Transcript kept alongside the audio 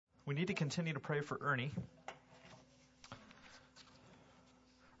We need to continue to pray for Ernie.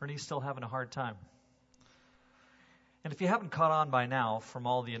 Ernie's still having a hard time. And if you haven't caught on by now from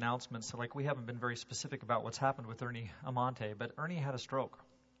all the announcements, like we haven't been very specific about what's happened with Ernie Amante, but Ernie had a stroke.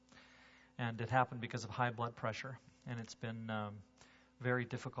 And it happened because of high blood pressure, and it's been very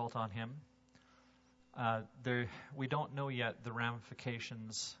difficult on him. We don't know yet the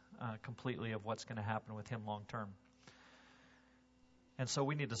ramifications completely of what's going to happen with him long term. And so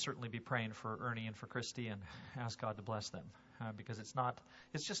we need to certainly be praying for Ernie and for Christy and ask God to bless them because it's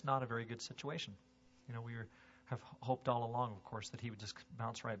just not a very good situation. You know, we have hoped all along, of course, that he would just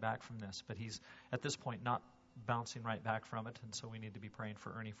bounce right back from this, but he's at this point not bouncing right back from it, and so we need to be praying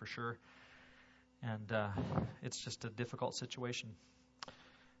for Ernie for sure. And it's just a difficult situation.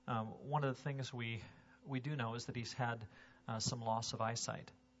 One of the things we do know is that he's had some loss of eyesight.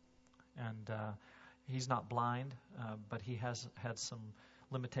 And he's not blind, but he has had some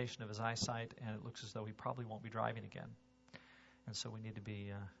limitation of his eyesight, and it looks as though he probably won't be driving again. And so we need to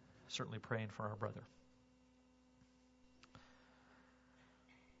be certainly praying for our brother.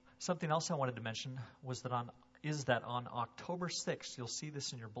 Something else I wanted to mention was that on October 6th, you'll see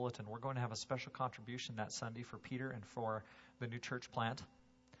this in your bulletin, we're going to have a special contribution that Sunday for Peter and for the new church plant.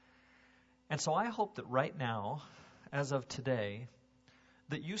 And so I hope that right now, as of today,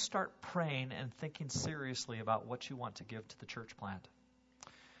 that you start praying and thinking seriously about what you want to give to the church plant.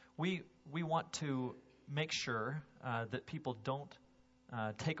 We want to make sure that people don't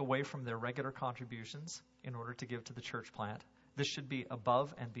take away from their regular contributions in order to give to the church plant. This should be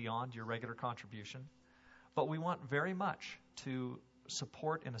above and beyond your regular contribution. But we want very much to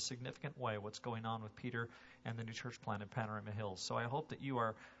support in a significant way what's going on with Peter and the new church plant in Panorama Hills. So I hope that you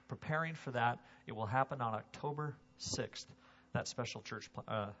are preparing for that. It will happen on October 6th, that special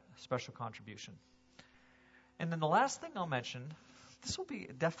special contribution. And then the last thing I'll mention, this will be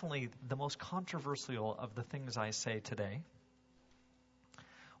definitely the most controversial of the things I say today.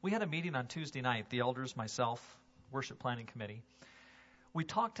 We had a meeting on Tuesday night, the elders, myself, worship planning committee. We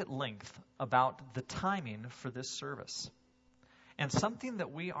talked at length about the timing for this service. And something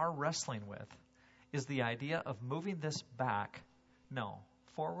that we are wrestling with is the idea of moving this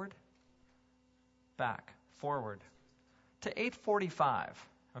forward, back, forward, to 8:45,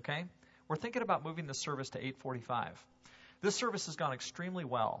 okay? We're thinking about moving the service to 8:45. This service has gone extremely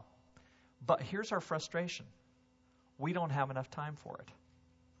well, but here's our frustration. We don't have enough time for it.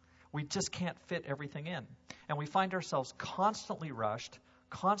 We just can't fit everything in. And we find ourselves constantly rushed,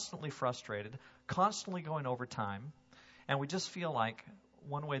 constantly frustrated, constantly going over time. And we just feel like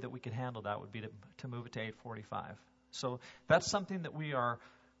one way that we could handle that would be to move it to 8:45. So that's something that we are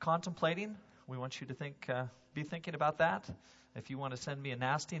contemplating. We want you to be thinking about that. If you want to send me a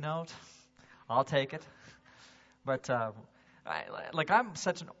nasty note, I'll take it. But I'm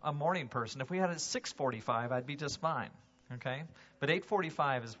such a morning person. If we had it at 6:45, I'd be just fine. Okay, but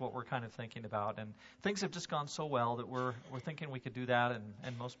 8:45 is what we're kind of thinking about, and things have just gone so well that we're thinking we could do that,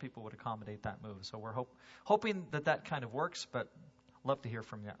 and most people would accommodate that move. So we're hoping that kind of works, but love to hear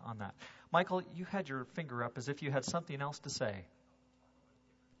from you on that. Michael, you had your finger up as if you had something else to say.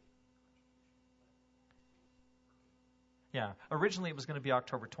 Yeah, originally it was going to be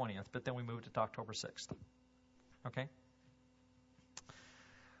October 20th, but then we moved it to October 6th. Okay?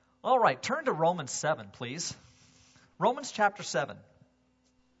 All right, turn to Romans 7, please. Romans chapter 7.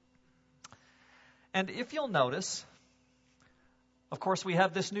 And if you'll notice, of course, we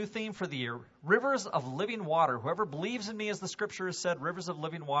have this new theme for the year, rivers of living water. Whoever believes in me, as the scripture has said, rivers of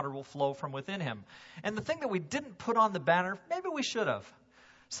living water will flow from within him. And the thing that we didn't put on the banner, maybe we should have,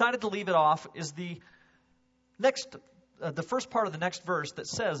 decided to leave it off, is the first part of the next verse that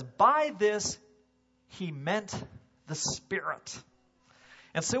says, by this he meant the Spirit.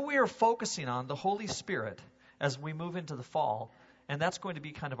 And so we are focusing on the Holy Spirit as we move into the fall, and that's going to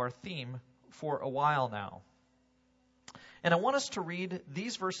be kind of our theme for a while now. And I want us to read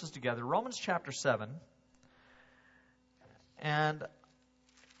these verses together, Romans chapter 7. And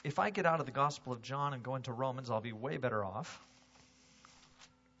if I get out of the Gospel of John and go into Romans, I'll be way better off.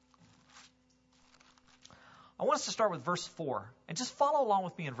 I want us to start with verse 4, and just follow along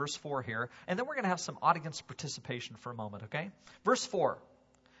with me in verse 4 here, and then we're going to have some audience participation for a moment, okay? Verse 4.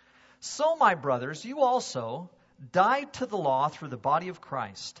 So, my brothers, you also died to the law through the body of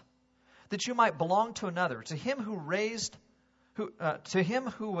Christ, that you might belong to another, to him who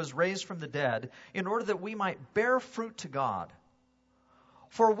was raised from the dead, in order that we might bear fruit to God.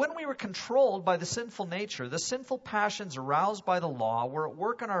 For when we were controlled by the sinful nature, the sinful passions aroused by the law were at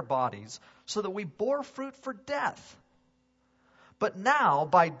work in our bodies, so that we bore fruit for death. But now,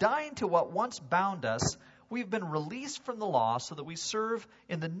 by dying to what once bound us, we've been released from the law so that we serve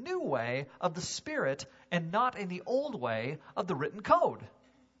in the new way of the Spirit and not in the old way of the written code.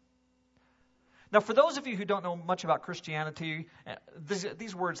 Now, for those of you who don't know much about Christianity,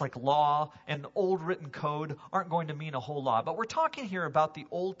 these words like law and old written code aren't going to mean a whole lot. But we're talking here about the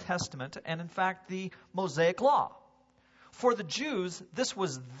Old Testament and, in fact, the Mosaic Law. For the Jews, this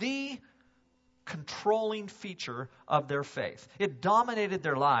was the controlling feature of their faith. It dominated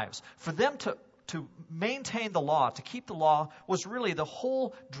their lives. For them to maintain the law, to keep the law, was really the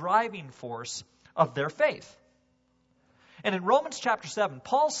whole driving force of their faith. And in Romans chapter 7,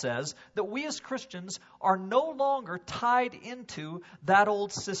 Paul says that we as Christians are no longer tied into that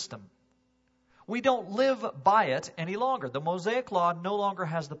old system. We don't live by it any longer. The Mosaic Law no longer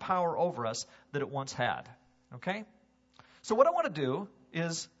has the power over us that it once had. Okay? So what I want to do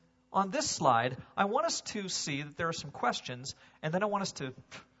is, on this slide, I want us to see that there are some questions, and then I want us to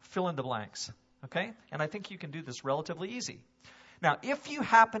fill in the blanks. Okay? And I think you can do this relatively easy. Now, if you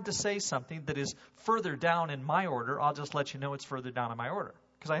happen to say something that is further down in my order, I'll just let you know it's further down in my order,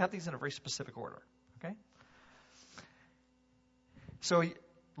 because I have these in a very specific order. Okay? So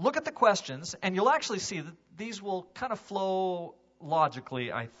look at the questions, and you'll actually see that these will kind of flow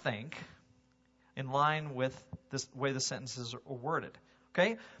logically, I think, in line with this way the sentences are worded.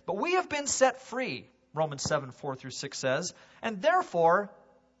 Okay? But we have been set free, Romans 7, 4 through 6 says, and therefore,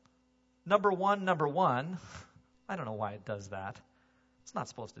 number one, I don't know why it does that. It's not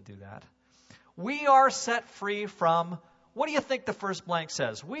supposed to do that. We are set free from, what do you think the first blank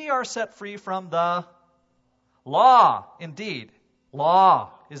says? We are set free from the law. Indeed.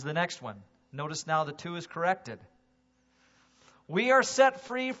 Law is the next one. Notice now the 2 is corrected. We are set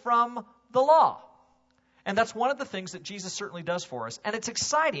free from the law. And that's one of the things that Jesus certainly does for us. And it's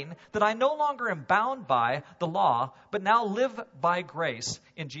exciting that I no longer am bound by the law, but now live by grace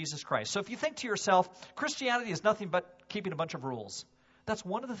in Jesus Christ. So if you think to yourself, Christianity is nothing but keeping a bunch of rules, that's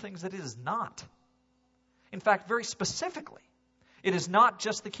one of the things that it is not. In fact, very specifically, it is not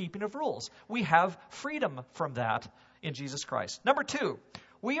just the keeping of rules. We have freedom from that in Jesus Christ. Number 2,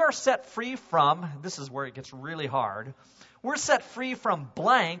 we are set free from, this is where it gets really hard, we're set free from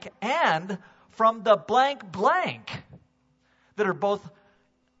blank and from the blank that are both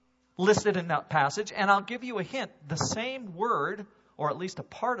listed in that passage. And I'll give you a hint. The same word, or at least a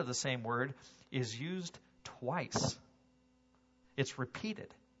part of the same word, is used twice. It's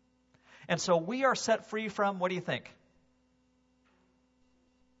repeated. And so we are set free from, what do you think?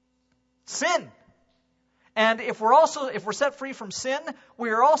 Sin. And if we're set free from sin, we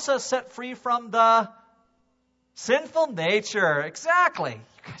are also set free from the sinful nature. Exactly.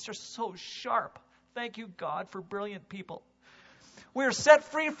 You guys are so sharp. Thank you, God, for brilliant people. We are set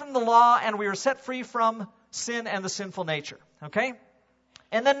free from the law, and we are set free from sin and the sinful nature. Okay?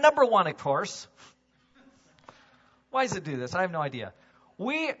 And then number 1, of course. Why does it do this? I have no idea.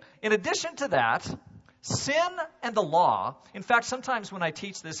 In addition to that, sin and the law, in fact, sometimes when I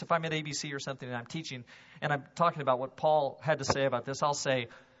teach this, if I'm at ABC or something and I'm teaching, and I'm talking about what Paul had to say about this, I'll say,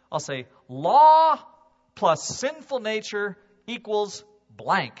 law plus sinful nature equals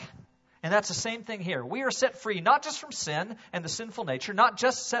blank. And that's the same thing here. We are set free not just from sin and the sinful nature, not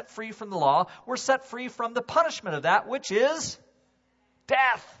just set free from the law. We're set free from the punishment of that, which is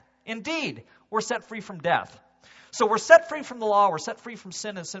death. Indeed, we're set free from death. So we're set free from the law. We're set free from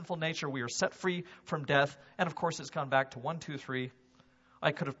sin and sinful nature. We are set free from death. And of course, it's gone back to 1, 2, 3.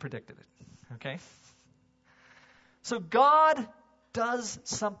 I could have predicted it. Okay? So God does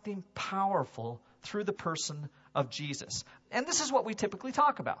something powerful through the person of Jesus. And this is what we typically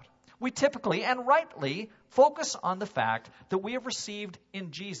talk about. We typically and rightly focus on the fact that we have received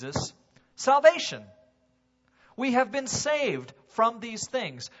in Jesus salvation. We have been saved from these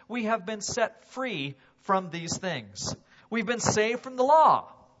things. We have been set free from these things. We've been saved from the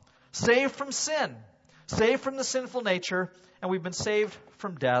law, saved from sin, saved from the sinful nature, and we've been saved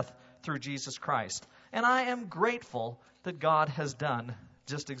from death through Jesus Christ. And I am grateful that God has done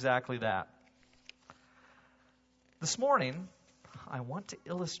just exactly that. This morning, I want to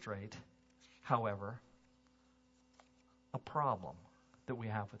illustrate, however, a problem that we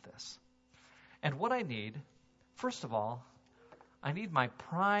have with this. And what I need, first of all, I need my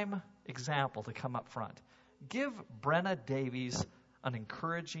prime example to come up front. Give Brenna Davies an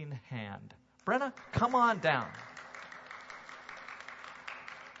encouraging hand. Brenna, come on down.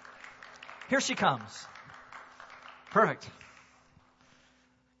 Here she comes. Perfect.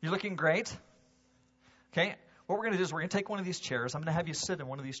 You're looking great. Okay. What we're going to do is we're going to take one of these chairs. I'm going to have you sit in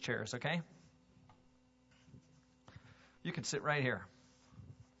one of these chairs, okay? You can sit right here.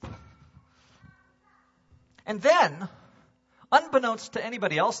 And then, unbeknownst to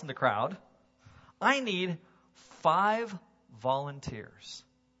anybody else in the crowd, I need 5 volunteers.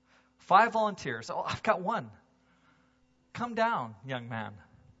 5 volunteers. Oh, I've got one. Come down, young man.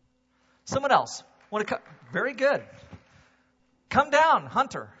 Someone else. Want to come? Very good. Come down,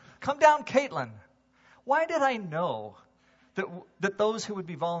 Hunter. Come down, Caitlin. Why did I know that those who would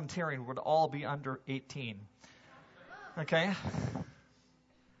be volunteering would all be under 18? Okay.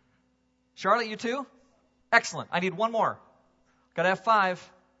 Charlotte, you too? Excellent. I need one more. Got to have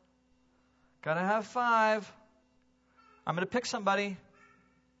 5. Got to have 5. I'm going to pick somebody.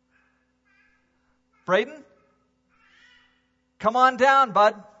 Braden? Come on down,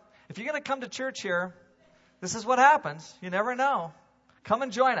 bud. If you're going to come to church here, this is what happens. You never know. Come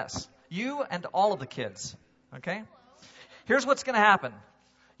and join us. You and all of the kids. Okay? Here's what's going to happen.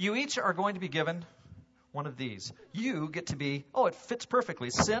 You each are going to be given one of these. You get to be, it fits perfectly,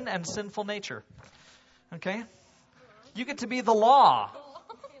 sin and sinful nature. Okay? You get to be the law.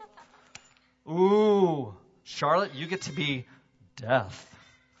 Ooh. Charlotte, you get to be death.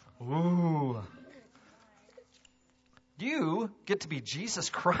 Ooh. You get to be Jesus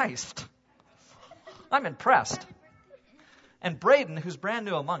Christ. I'm impressed. And Braden, who's brand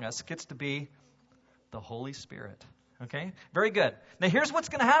new among us, gets to be the Holy Spirit. Okay? Very good. Now here's what's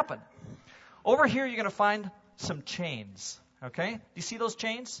going to happen. Over here you're going to find some chains. Okay? Do you see those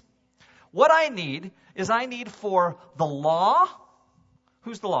chains? What I need for the law.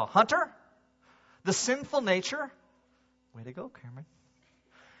 Who's the law? Hunter? The sinful nature. Way to go, Cameron.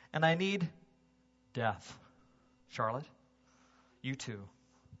 And I need death. Charlotte, you too.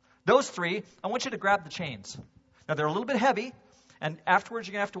 Those 3, I want you to grab the chains. Now, they're a little bit heavy, and afterwards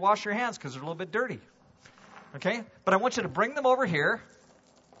you're going to have to wash your hands because they're a little bit dirty. Okay? But I want you to bring them over here.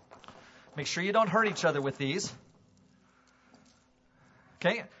 Make sure you don't hurt each other with these.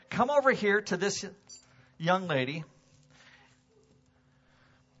 Okay? Come over here to this young lady.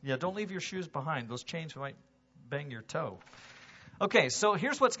 Yeah, don't leave your shoes behind. Those chains might bang your toe. Okay, so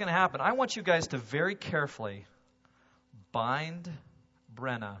here's what's going to happen. I want you guys to very carefully bind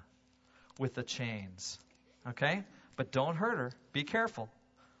Brenna with the chains. Okay? But don't hurt her. Be careful.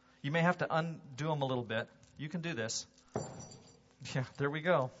 You may have to undo them a little bit. You can do this. Yeah, there we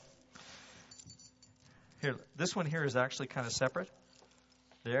go. Here, this one here is actually kind of separate.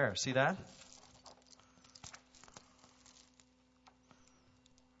 There, see that?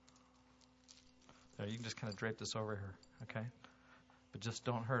 There, you can just kind of drape this over her, okay? But just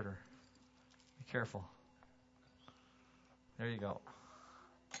don't hurt her. Be careful. There you go.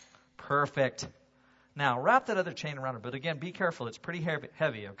 Perfect. Now, wrap that other chain around her. But again, be careful. It's pretty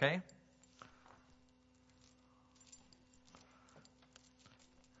heavy, okay?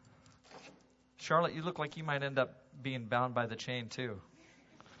 Charlotte, you look like you might end up being bound by the chain too.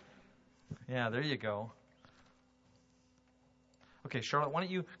 Yeah, there you go. Okay, Charlotte, why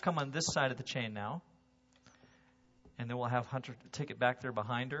don't you come on this side of the chain now? And then we'll have Hunter take it back there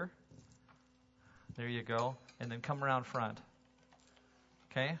behind her. There you go. And then come around front.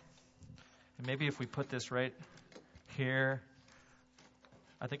 Okay? And maybe if we put this right here,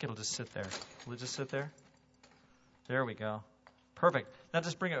 I think it'll just sit there. Will it just sit there? There we go. Perfect. Now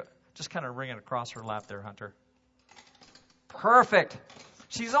just kind of ring it across her lap there, Hunter. Perfect.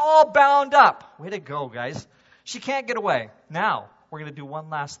 She's all bound up. Way to go, guys. She can't get away. Now, we're going to do one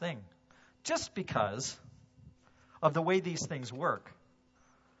last thing. Just because of the way these things work,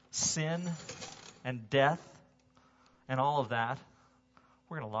 sin and death and all of that,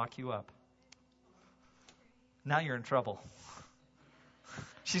 we're going to lock you up. Now you're in trouble.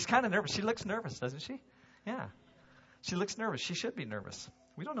 She's kind of nervous. She looks nervous, doesn't she? Yeah. She looks nervous. She should be nervous.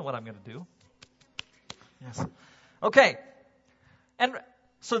 We don't know what I'm going to do. Yes. Okay. And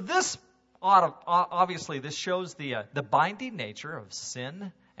so this, obviously, this shows the binding nature of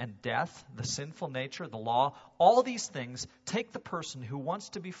sin and death, the sinful nature, the law. All these things take the person who wants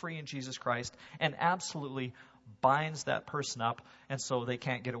to be free in Jesus Christ and absolutely binds that person up, and so they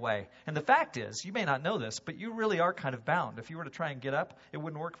can't get away. And the fact is, you may not know this, but you really are kind of bound. If you were to try and get up, it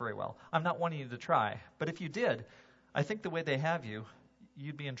wouldn't work very well. I'm not wanting you to try. But if you did, I think the way they have you,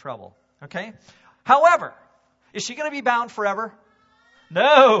 you'd be in trouble. Okay? However, is she going to be bound forever?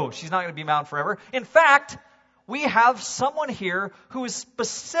 No, she's not going to be bound forever. In fact, we have someone here who is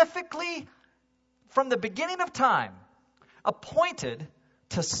specifically, from the beginning of time, appointed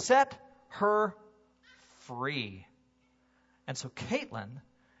to set her free. And so Caitlin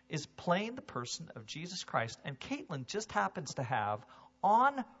is playing the person of Jesus Christ, and Caitlin just happens to have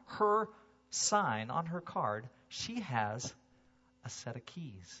on her sign, on her card, she has a set of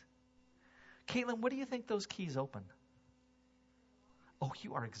keys. Caitlin, what do you think those keys open? Oh,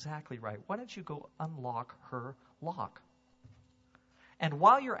 you are exactly right. Why don't you go unlock her lock? And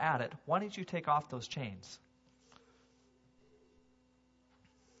while you're at it, why don't you take off those chains?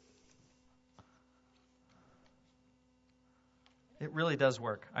 It really does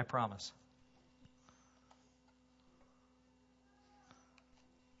work, I promise.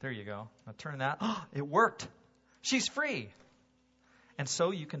 There you go. Now turn that. Oh, it worked. She's free. And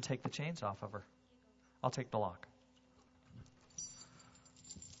so you can take the chains off of her. I'll take the lock.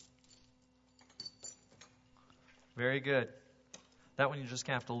 Very good. That one you just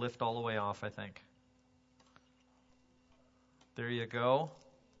have to lift all the way off, I think. There you go.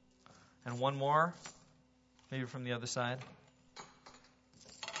 And one more. Maybe from the other side.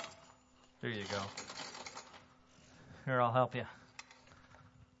 There you go. Here, I'll help you.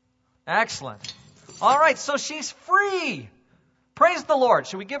 Excellent. All right, so she's free. Praise the Lord.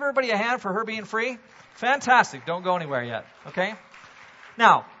 Should we give everybody a hand for her being free? Fantastic. Don't go anywhere yet. Okay?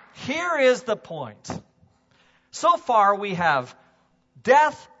 Now, here is the point. So far, we have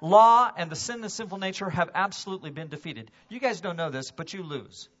death, law, and the sin and sinful nature have absolutely been defeated. You guys don't know this, but you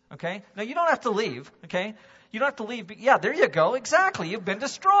lose. Okay? Now, you don't have to leave. Okay? You don't have to leave. Yeah, there you go. Exactly. You've been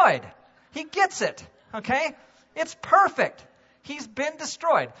destroyed. He gets it. Okay? It's perfect. He's been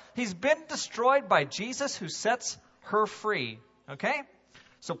destroyed. He's been destroyed by Jesus who sets her free. Okay?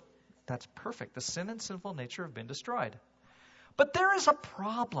 So that's perfect. The sin and sinful nature have been destroyed. But there is a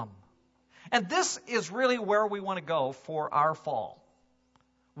problem. And this is really where we want to go for our fall.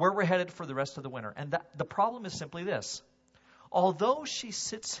 Where we're headed for the rest of the winter. And the problem is simply this. Although she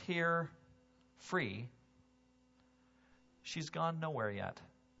sits here free, she's gone nowhere yet.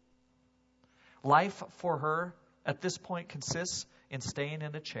 Life for her at this point consists in staying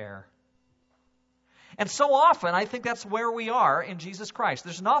in a chair. And so often, I think that's where we are in Jesus Christ.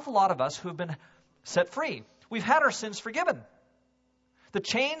 There's an awful lot of us who have been set free. We've had our sins forgiven. The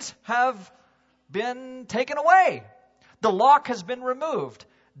chains have been taken away. The lock has been removed.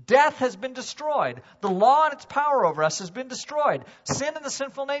 Death has been destroyed. The law and its power over us has been destroyed. Sin and the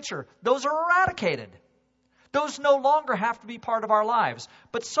sinful nature, those are eradicated. Those no longer have to be part of our lives.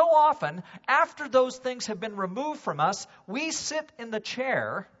 But so often, after those things have been removed from us, we sit in the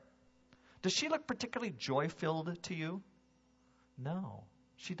chair. Does she look particularly joy-filled to you? No,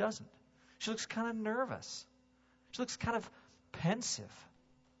 she doesn't. She looks kind of nervous. She looks kind of pensive.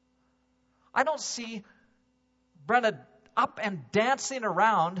 I don't see Brenda up and dancing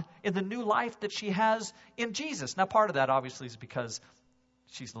around in the new life that she has in Jesus. Now, part of that obviously is because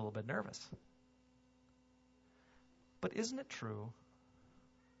she's a little bit nervous. But isn't it true?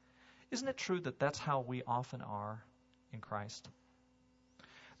 Isn't it true that that's how we often are in Christ?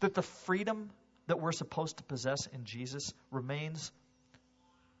 That the freedom that we're supposed to possess in Jesus remains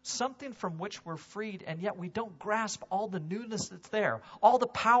something from which we're freed, and yet we don't grasp all the newness that's there, all the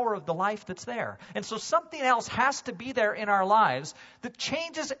power of the life that's there. And so something else has to be there in our lives that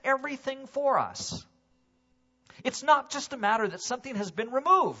changes everything for us. It's not just a matter that something has been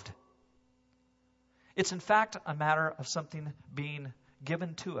removed. It's in fact a matter of something being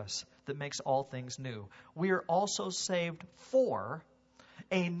given to us that makes all things new. We are also saved for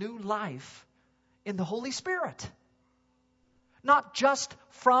a new life in the Holy Spirit. Not just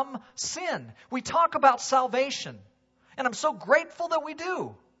from sin. We talk about salvation, and I'm so grateful that we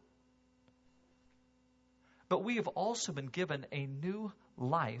do. But we have also been given a new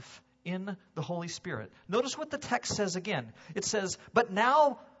life in the Holy Spirit. Notice what the text says again. It says, "But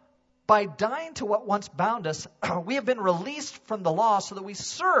now, by dying to what once bound us, we have been released from the law so that we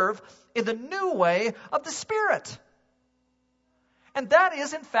serve in the new way of the Spirit." And that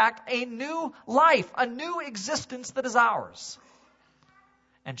is, in fact, a new life, a new existence that is ours.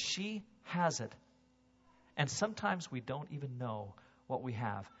 And she has it. And sometimes we don't even know what we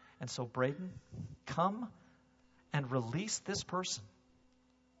have. And so, Braden, come and release this person.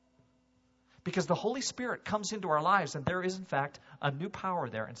 Because the Holy Spirit comes into our lives, and there is, in fact, a new power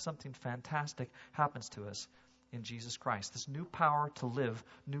there, and something fantastic happens to us in Jesus Christ. This new power to live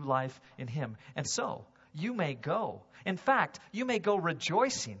new life in Him. And so, you may go. In fact, you may go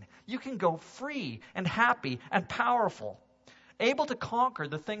rejoicing. You can go free and happy and powerful, able to conquer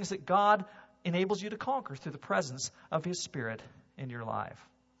the things that God enables you to conquer through the presence of His Spirit in your life.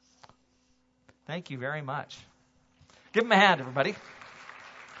 Thank you very much. Give Him a hand, everybody.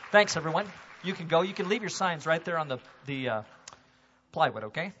 Thanks, everyone. You can go. You can leave your signs right there on the plywood,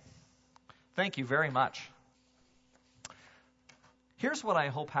 okay? Thank you very much. Here's what I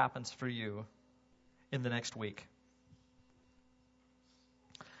hope happens for you in the next week.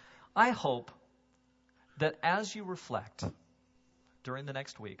 I hope that as you reflect during the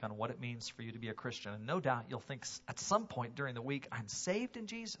next week on what it means for you to be a Christian, and no doubt you'll think at some point during the week, I'm saved in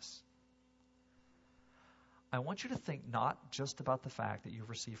Jesus. I want you to think not just about the fact that you've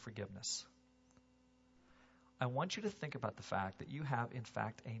received forgiveness. I want you to think about the fact that you have, in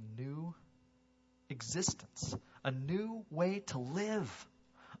fact, a new existence, a new way to live,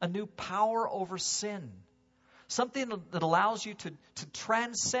 a new power over sin, something that allows you to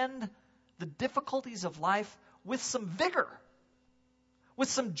transcend the difficulties of life with some vigor, with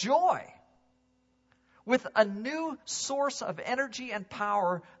some joy, with a new source of energy and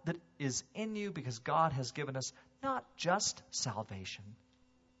power that is in you because God has given us not just salvation,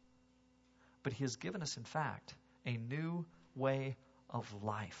 but He has given us, in fact, a new way of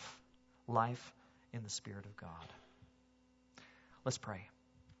life, life in the Spirit of God. Let's pray.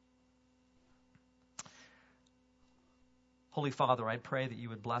 Holy Father, I pray that you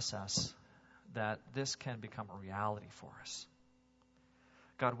would bless us, that this can become a reality for us.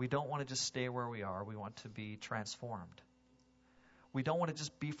 God, we don't want to just stay where we are. We want to be transformed. We don't want to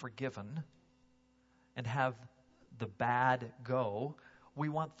just be forgiven and have the bad go. We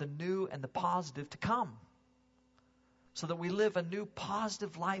want the new and the positive to come so that we live a new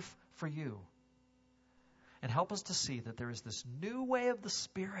positive life for you. And help us to see that there is this new way of the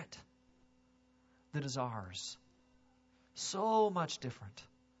Spirit that is ours, so much different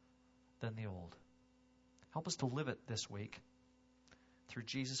than the old. Help us to live it this week. Through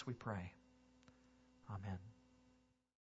Jesus we pray. Amen.